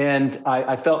 And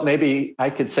I felt maybe I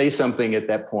could say something at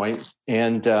that point.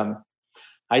 And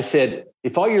I said,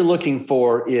 if all you're looking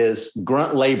for is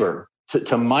grunt labor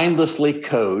to mindlessly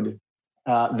code,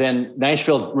 then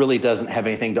Nashville really doesn't have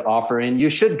anything to offer, and you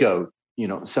should go,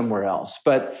 somewhere else.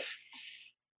 But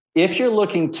if you're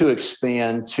looking to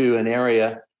expand to an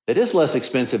area that is less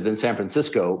expensive than San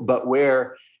Francisco, but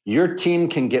where your team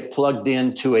can get plugged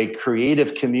into a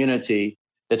creative community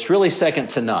that's really second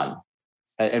to none,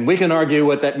 and we can argue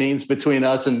what that means between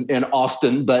us and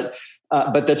Austin, but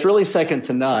that's really second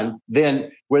to none,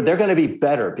 then where they're going to be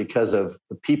better because of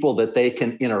the people that they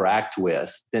can interact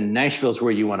with, then Nashville's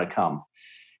where you want to come.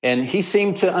 And he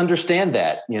seemed to understand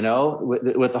that,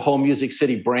 with the whole Music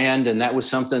City brand, and that was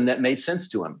something that made sense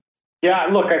to him. Yeah,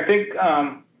 look, I think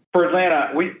for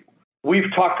Atlanta,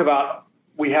 we've talked about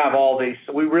we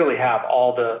really have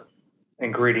all the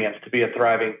ingredients to be a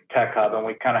thriving tech hub, and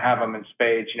we kind of have them in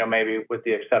spades, maybe with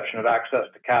the exception of access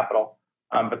to capital,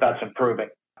 but that's improving.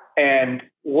 And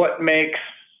what makes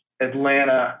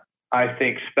Atlanta, I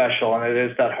think, special, and it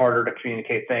is that harder to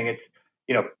communicate thing. It's,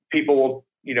 people will,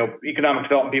 economic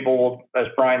development people will, as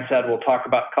Brian said, will talk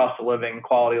about cost of living,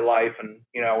 quality of life, and,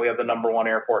 we have the #1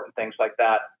 airport and things like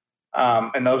that.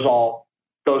 And those all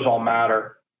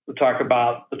matter. We talk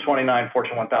about the 29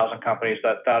 Fortune 1000 companies,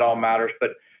 that all matters.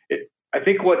 But I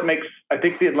think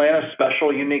the Atlanta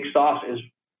special, unique sauce is,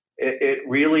 it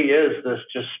really is this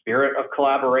just spirit of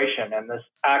collaboration and this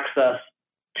access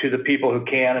to the people who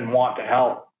can and want to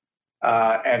help.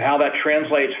 And how that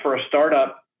translates for a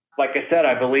startup, like I said,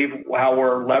 I believe how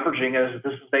we're leveraging is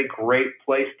this is a great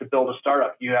place to build a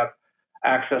startup. You have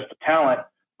access to talent,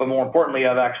 but more importantly, you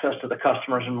have access to the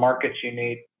customers and markets you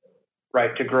need,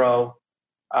 right, to grow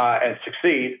and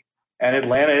succeed. And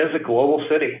Atlanta is a global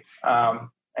city.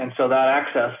 And so that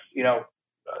access,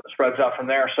 spreads out from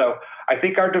there. So I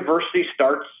think our diversity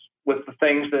starts with the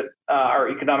things that our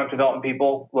economic development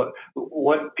people,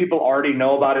 what people already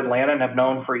know about Atlanta and have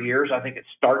known for years. I think it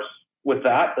starts with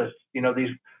that, these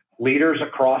leaders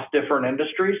across different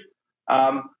industries.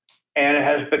 And it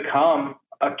has become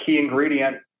a key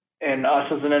ingredient in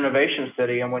us as an innovation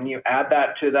city. And when you add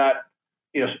that to that,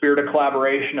 spirit of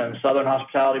collaboration and Southern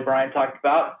hospitality Brian talked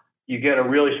about, you get a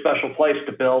really special place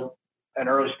to build an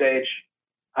early stage,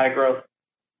 high growth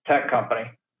tech company.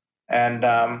 And,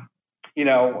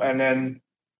 and then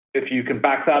if you can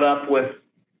back that up with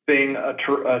being a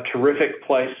terrific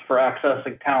place for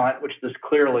accessing talent, which this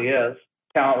clearly is,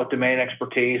 talent with domain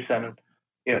expertise and,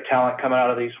 talent coming out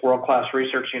of these world-class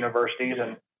research universities.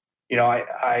 And,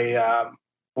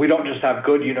 we don't just have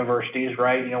good universities,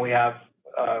 right? We have,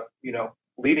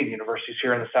 leading universities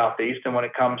here in the Southeast. And when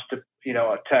it comes to,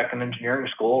 a tech and engineering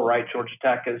school, right, Georgia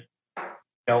Tech is,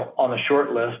 on the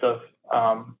short list of,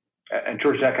 and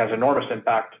Georgia Tech has enormous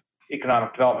impact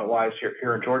economic development-wise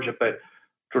here in Georgia, but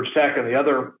Georgia Tech and the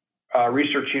other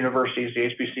research universities, the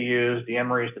HBCUs, the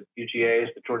Emorys, the UGAs,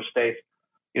 the Georgia States,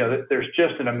 there's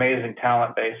just an amazing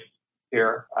talent base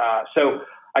here. So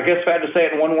I guess if I had to say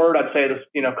it in one word, I'd say this,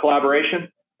 collaboration,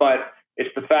 but it's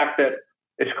the fact that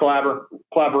it's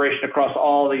collaboration across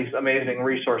all these amazing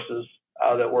resources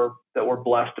that we're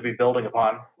blessed to be building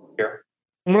upon here.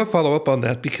 I want to follow up on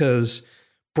that because,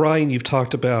 Brian, you've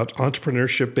talked about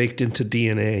entrepreneurship baked into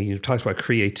DNA. You've talked about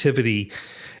creativity.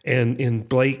 And in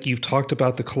Blake, you've talked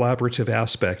about the collaborative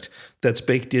aspect that's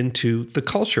baked into the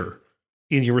culture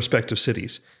in your respective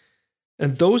cities.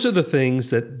 And those are the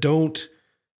things that don't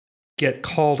get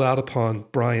called out upon,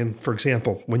 Brian, for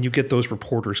example, when you get those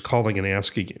reporters calling and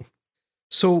asking you.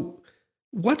 So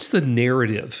what's the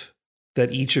narrative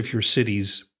that each of your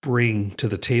cities bring to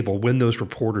the table when those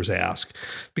reporters ask?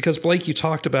 Because Blake, you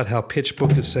talked about how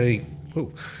PitchBook is saying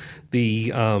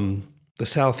the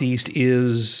Southeast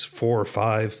is 4 or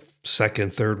 5,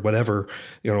 second, third, whatever,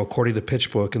 according to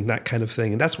PitchBook and that kind of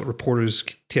thing. And that's what reporters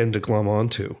tend to glom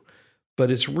onto. But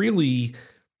it's really,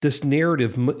 this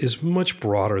narrative is much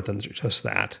broader than just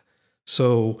that.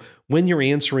 So when you're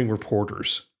answering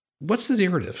reporters, what's the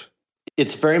narrative?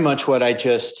 It's very much what I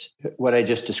just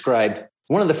described.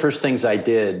 One of the first things I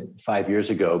did 5 years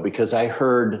ago, because I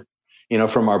heard,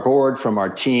 from our board, from our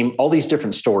team, all these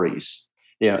different stories,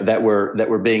 that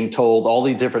were being told, all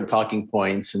these different talking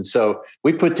points. And so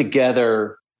we put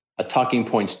together a talking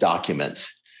points document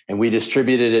and we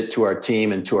distributed it to our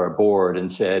team and to our board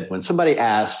and said, when somebody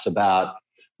asks about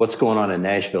what's going on in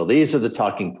Nashville, these are the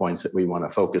talking points that we want to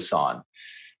focus on.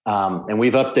 And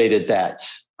we've updated that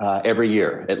every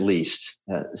year, at least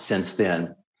since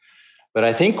then. But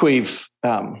I think we've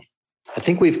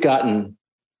gotten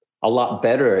a lot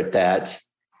better at that,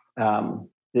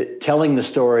 telling the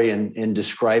story and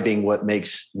describing what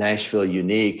makes Nashville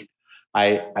unique.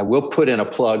 I will put in a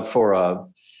plug for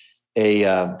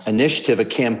a initiative, a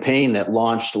campaign that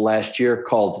launched last year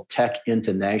called Tech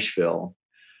into Nashville,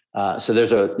 So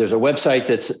there's a website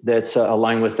that's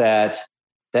aligned with that.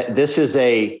 That this is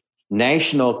a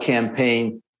national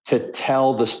campaign to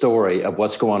tell the story of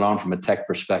what's going on from a tech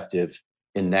perspective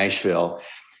in Nashville,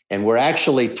 and we're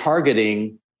actually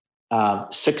targeting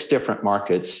 6 different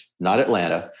markets, not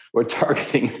Atlanta. We're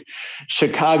targeting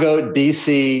Chicago,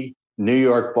 DC, New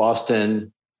York,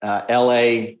 Boston,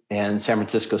 LA, and San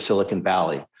Francisco, Silicon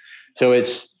Valley. So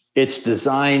it's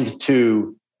designed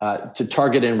to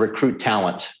target and recruit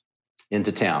talent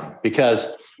into town,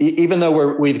 because even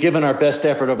though we've given our best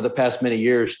effort over the past many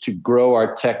years to grow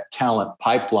our tech talent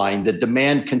pipeline, the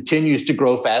demand continues to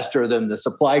grow faster than the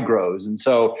supply grows. And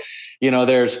so,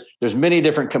 there's many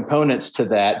different components to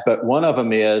that, but one of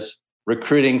them is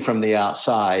recruiting from the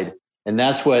outside. And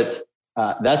that's what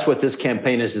this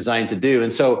campaign is designed to do.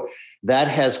 And so that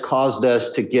has caused us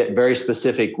to get very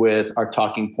specific with our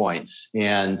talking points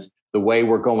and the way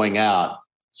we're going out.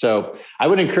 So I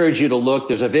would encourage you to look.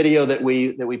 There's a video that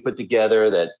we put together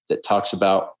that talks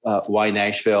about why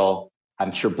Nashville.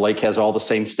 I'm sure Blake has all the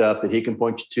same stuff that he can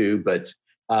point you to, but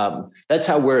that's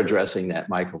how we're addressing that,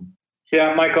 Michael.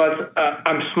 Yeah, Michael,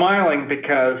 I'm smiling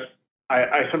because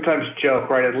I sometimes joke,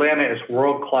 right? Atlanta is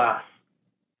world-class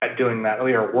at doing that.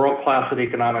 We are world-class at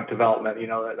economic development.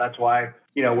 That's why,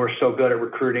 we're so good at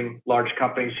recruiting large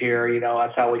companies here.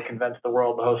 That's how we convince the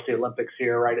world to host the Olympics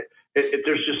here, right? There's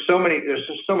just so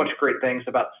much great things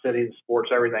about the city, the sports,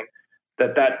 everything,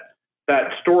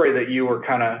 that story that you were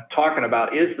kind of talking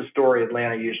about is the story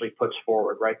Atlanta usually puts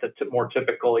forward, right? The more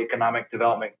typical economic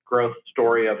development growth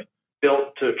story of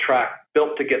built to attract,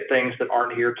 built to get things that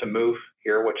aren't here to move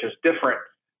here, which is different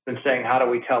than saying, how do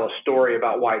we tell a story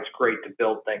about why it's great to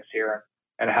build things here,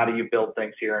 and how do you build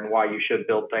things here, and why you should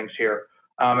build things here.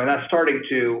 And that's starting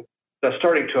to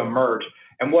emerge.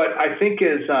 And what I think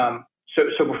is,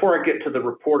 so before I get to the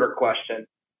reporter question,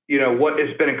 what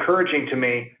has been encouraging to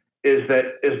me is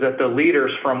that the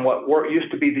leaders from what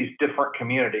used to be these different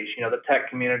communities, the tech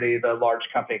community, the large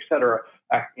company, et cetera,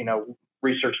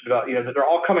 research, they're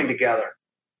all coming together.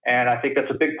 And I think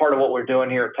that's a big part of what we're doing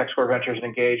here at Tech Square Ventures and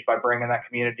Engage, by bringing that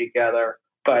community together.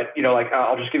 But,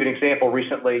 I'll just give you an example.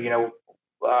 Recently,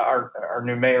 our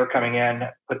new mayor coming in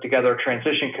put together a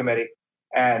transition committee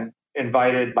and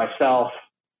invited myself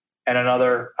and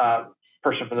another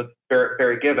person from the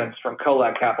Barry Gibbons from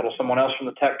Collab Capital, someone else from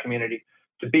the tech community,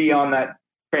 to be on that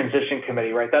transition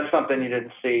committee, right? That's something you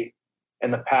didn't see in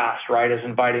the past, right? Is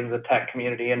inviting the tech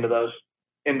community into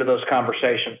those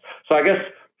conversations. So I guess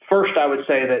first I would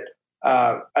say that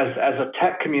as a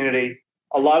tech community,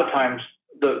 a lot of times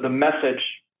the message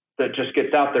that just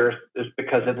gets out there is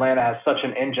because Atlanta has such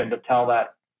an engine to tell that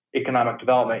economic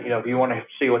development. If you want to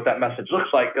see what that message looks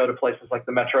like, go to places like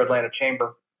the Metro Atlanta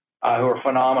Chamber, who are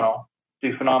phenomenal,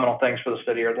 do phenomenal things for the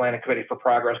city, or Atlanta Committee for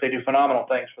Progress. They do phenomenal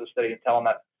things for the city and telling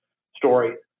that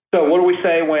story. So what do we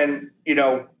say when,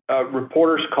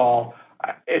 reporters call?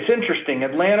 It's interesting.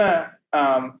 Atlanta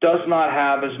does not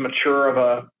have as mature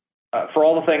of for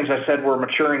all the things I said we're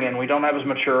maturing in, we don't have as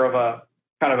mature of a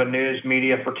kind of a news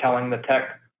media for telling the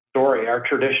tech story. Our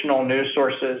traditional news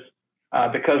sources,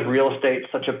 because real estate is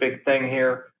such a big thing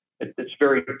here, it's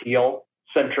very deal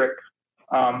centric,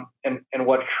 and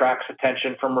what attracts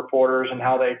attention from reporters and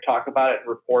how they talk about it and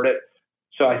report it.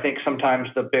 So I think sometimes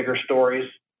the bigger stories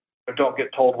don't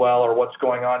get told well, or what's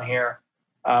going on here.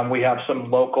 We have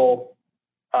some local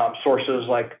sources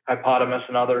like Hypotamus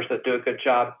and others that do a good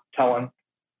job telling,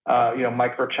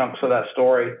 micro chunks of that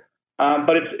story.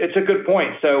 But it's a good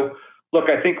point. So look,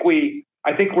 I think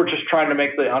we're just trying to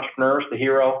make the entrepreneurs the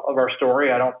hero of our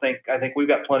story. I think we've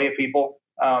got plenty of people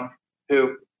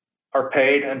who are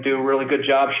paid and do a really good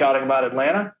job shouting about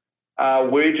Atlanta.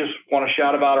 We just want to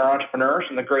shout about our entrepreneurs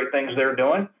and the great things they're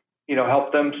doing,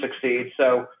 help them succeed.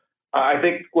 So I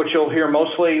think what you'll hear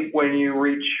mostly when you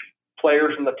reach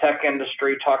players in the tech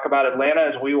industry talk about Atlanta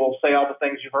is we will say all the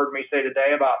things you've heard me say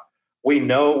today about, we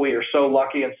know we are so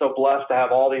lucky and so blessed to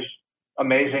have all these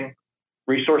amazing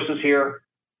resources here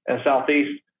in the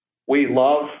Southeast. We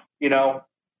love, the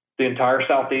entire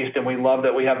Southeast, and we love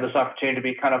that we have this opportunity to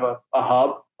be kind of a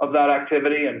hub of that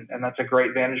activity. And that's a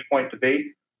great vantage point to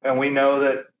be. And we know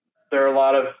that there are a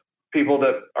lot of people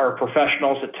that are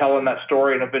professionals at telling that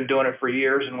story and have been doing it for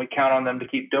years, and we count on them to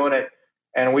keep doing it.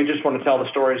 And we just want to tell the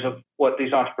stories of what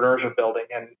these entrepreneurs are building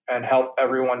and help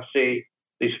everyone see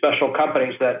these special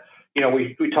companies that,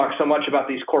 we talk so much about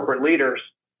these corporate leaders.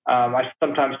 I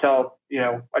sometimes tell,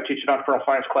 I teach an entrepreneurial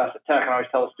finance class at Tech, and I always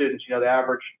tell the students, the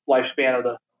average lifespan of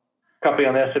the company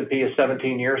on the S&P is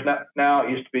 17 years now.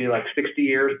 It used to be like 60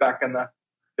 years back in the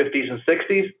 50s and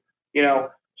 60s,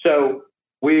 So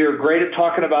we are great at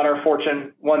talking about our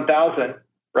Fortune 1000,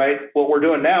 right? What we're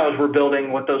doing now is we're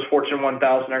building what those Fortune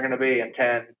 1000 are going to be in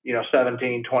 10,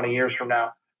 17, 20 years from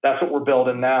now. That's what we're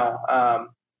building now.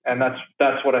 And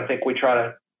that's what I think we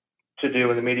try to do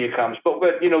when the media comes. But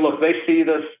look, they see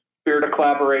this spirit of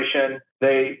collaboration.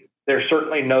 They're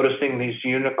certainly noticing these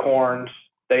unicorns.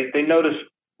 They notice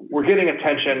we're getting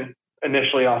attention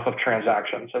initially off of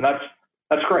transactions, and that's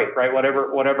great, right?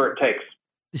 Whatever it takes.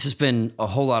 This has been a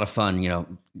whole lot of fun,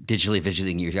 digitally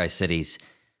visiting your guys' cities.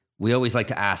 We always like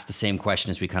to ask the same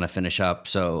question as we kind of finish up.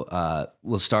 So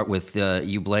we'll start with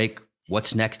you, Blake.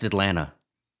 What's next, Atlanta?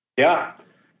 Yeah.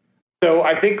 So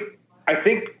I think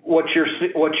what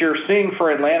you're seeing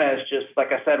for Atlanta is just,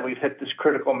 like I said, we've hit this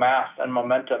critical mass and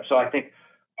momentum. So I think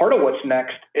part of what's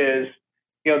next is,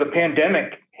 the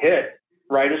pandemic hit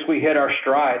right as we hit our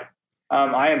stride.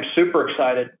 I am super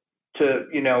excited to,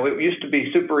 it used to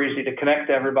be super easy to connect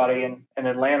to everybody in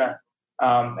Atlanta.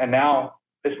 And now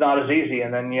it's not as easy.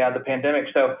 And then, the pandemic.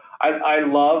 So I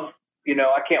love,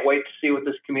 I can't wait to see what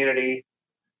this community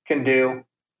can do,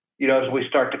 as we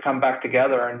start to come back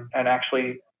together and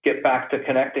actually get back to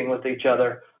connecting with each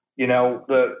other.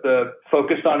 The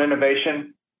focus on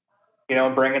innovation,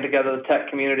 bringing together the tech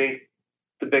community,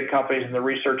 the big companies and the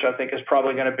research, I think is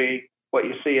probably going to be what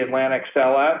you see Atlanta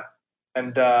excel at.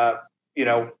 And,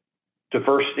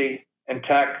 diversity in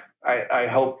tech. I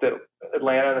hope that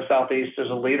Atlanta and the Southeast is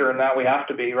a leader in that. We have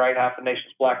to be, right? Half the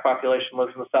nation's Black population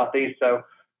lives in the Southeast. So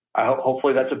I hope,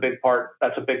 hopefully that's a big part.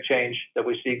 That's a big change that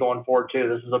we see going forward too.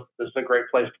 This is a great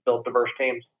place to build diverse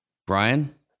teams.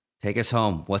 Brian, take us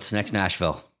home. What's next,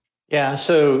 Nashville? Yeah.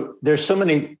 So there's so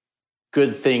many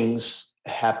good things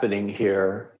happening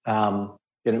here.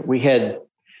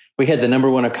 We had the number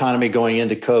one economy going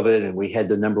into COVID, and we had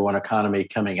the number one economy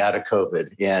coming out of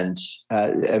COVID. And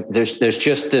there's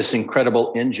just this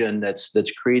incredible engine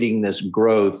that's creating this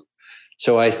growth.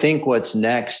 So I think what's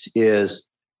next is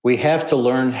we have to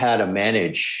learn how to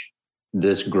manage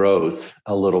this growth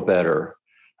a little better.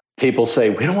 People say,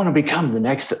 we don't want to become the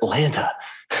next Atlanta.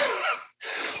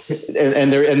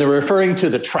 and they're referring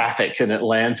to the traffic in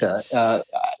Atlanta.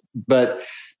 But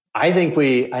I think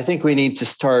we need to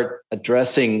start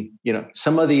addressing,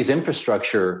 some of these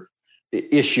infrastructure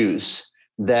issues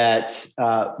that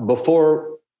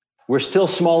before we're still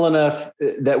small enough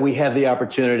that we have the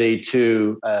opportunity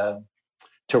to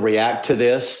react to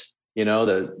this.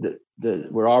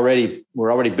 We're already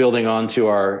building onto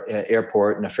our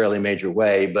airport in a fairly major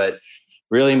way, but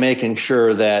really making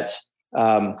sure that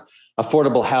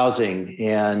affordable housing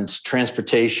and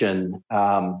transportation,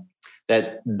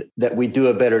 that we do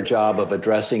a better job of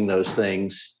addressing those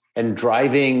things and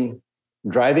driving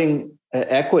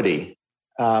equity.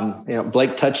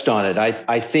 Blake touched on it.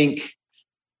 I think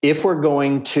if we're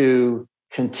going to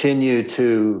continue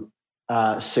to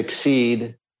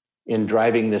succeed in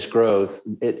driving this growth,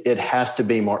 it has to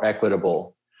be more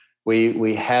equitable.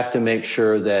 We have to make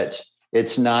sure that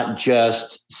it's not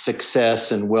just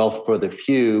success and wealth for the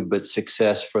few, but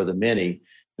success for the many.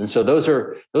 And so those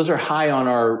are high on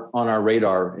our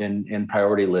radar and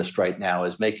priority list right now,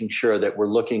 is making sure that we're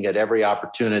looking at every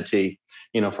opportunity,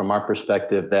 from our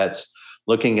perspective, that's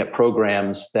looking at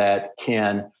programs that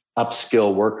can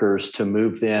upskill workers to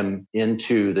move them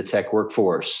into the tech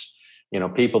workforce.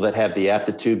 People that have the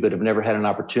aptitude but have never had an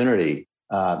opportunity.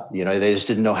 They just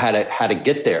didn't know how to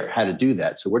get there, how to do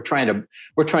that. So we're trying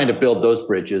to build those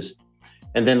bridges.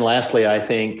 And then lastly, I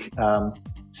think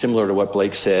similar to what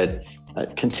Blake said,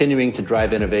 continuing to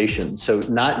drive innovation. So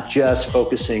not just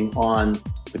focusing on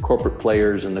the corporate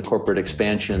players and the corporate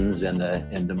expansions and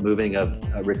the moving of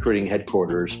recruiting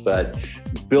headquarters, but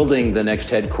building the next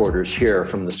headquarters here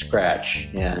from the scratch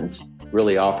and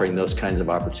really offering those kinds of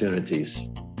opportunities.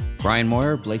 Brian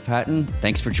Moyer, Blake Patton,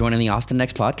 thanks for joining the Austin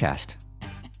Next podcast.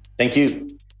 Thank you.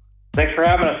 Thanks for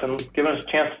having us and giving us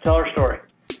a chance to tell our story.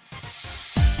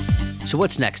 So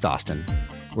what's next, Austin?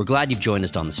 We're glad you've joined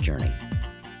us on this journey.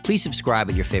 Please subscribe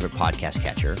at your favorite podcast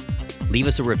catcher, leave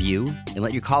us a review, and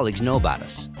let your colleagues know about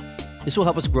us. This will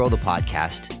help us grow the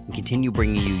podcast and continue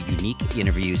bringing you unique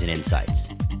interviews and insights.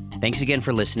 Thanks again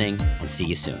for listening, and see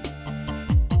you soon.